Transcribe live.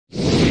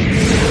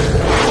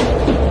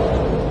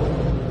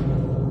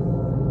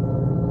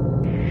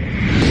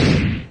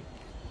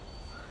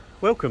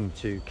Welcome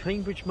to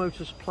Cambridge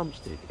Motors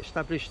Plumstead,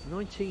 established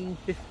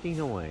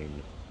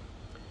 1959.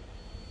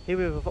 Here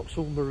we have a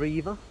Vauxhall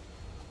Meriva,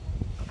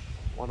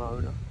 one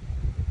owner,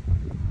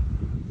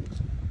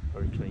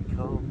 very clean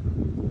car,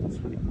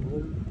 fully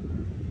blue,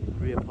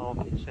 rear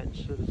parking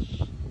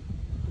sensors,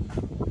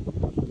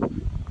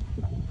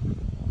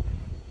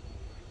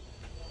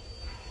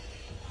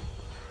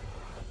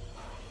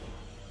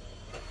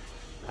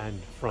 and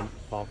front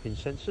parking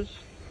sensors.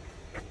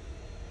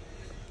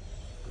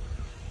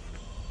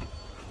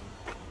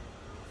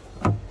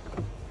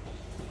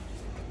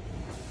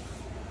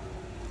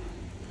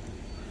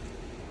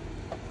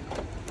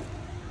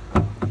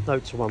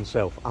 Note to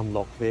oneself,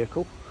 unlocked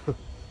vehicle.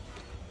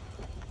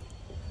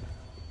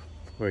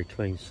 Very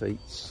clean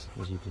seats,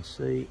 as you can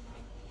see.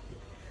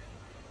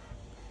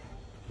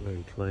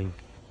 Very clean.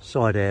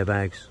 Side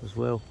airbags as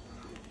well.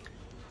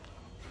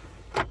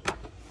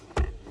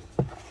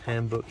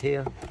 Handbook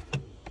here.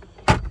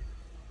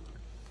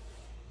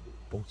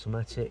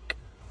 Automatic,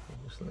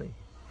 obviously.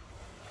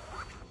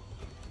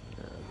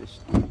 This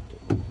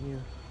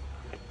here.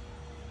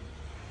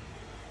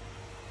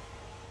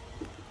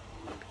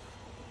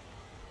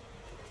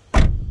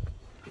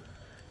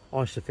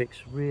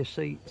 Isofix rear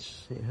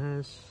seats, it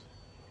has.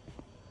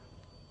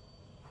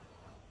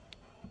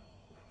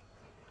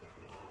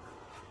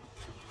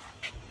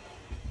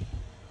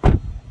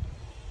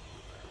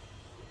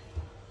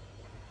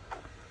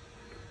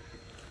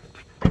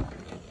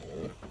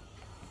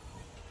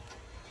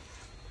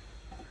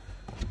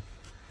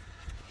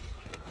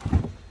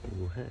 It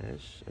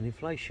has an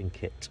inflation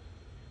kit.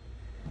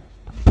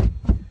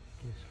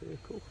 This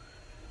vehicle.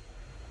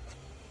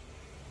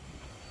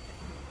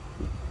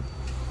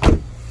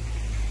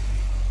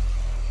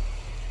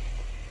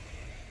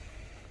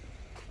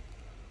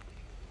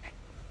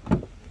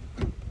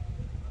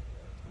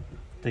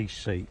 These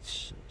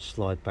seats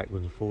slide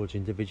backwards and forwards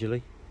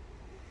individually.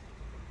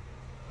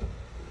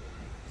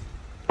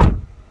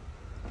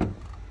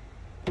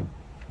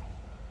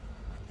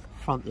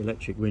 Front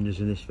electric windows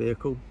in this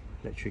vehicle,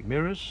 electric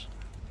mirrors,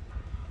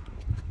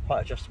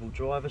 height adjustable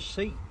driver's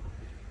seat.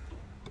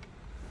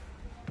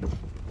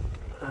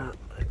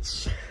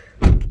 It's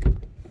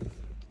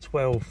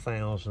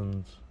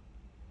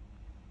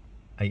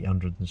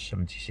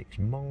 12,876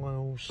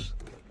 miles.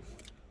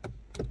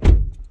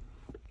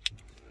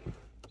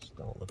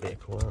 Start the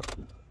vehicle up.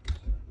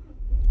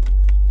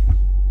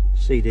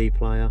 CD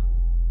player.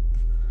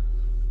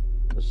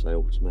 Let's say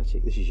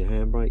automatic. This is your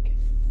handbrake.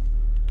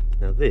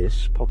 Now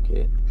this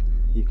pocket,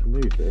 you can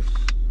move this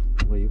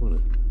where you want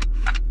it.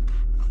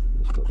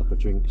 It's got like a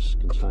drinks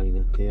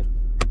container here.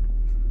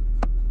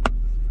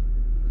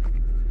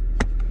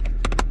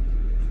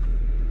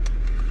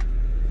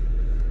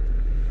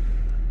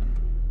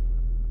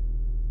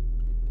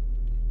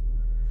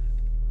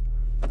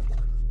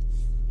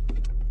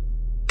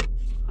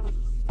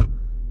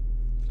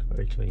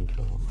 Very clean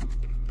car.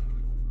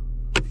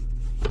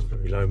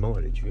 Very low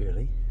mileage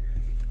really.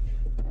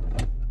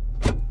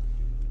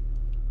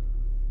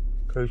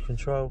 Cruise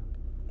control.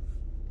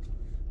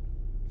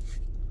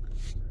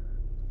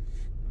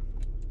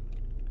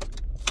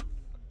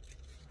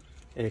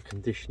 Air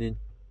conditioning.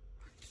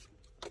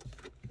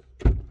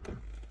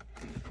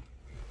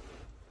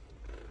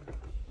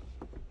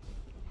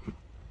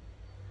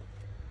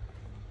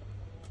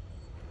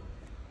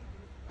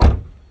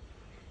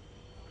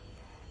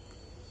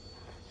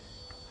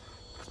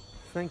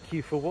 Thank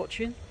you for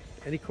watching.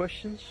 Any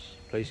questions,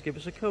 please give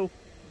us a call.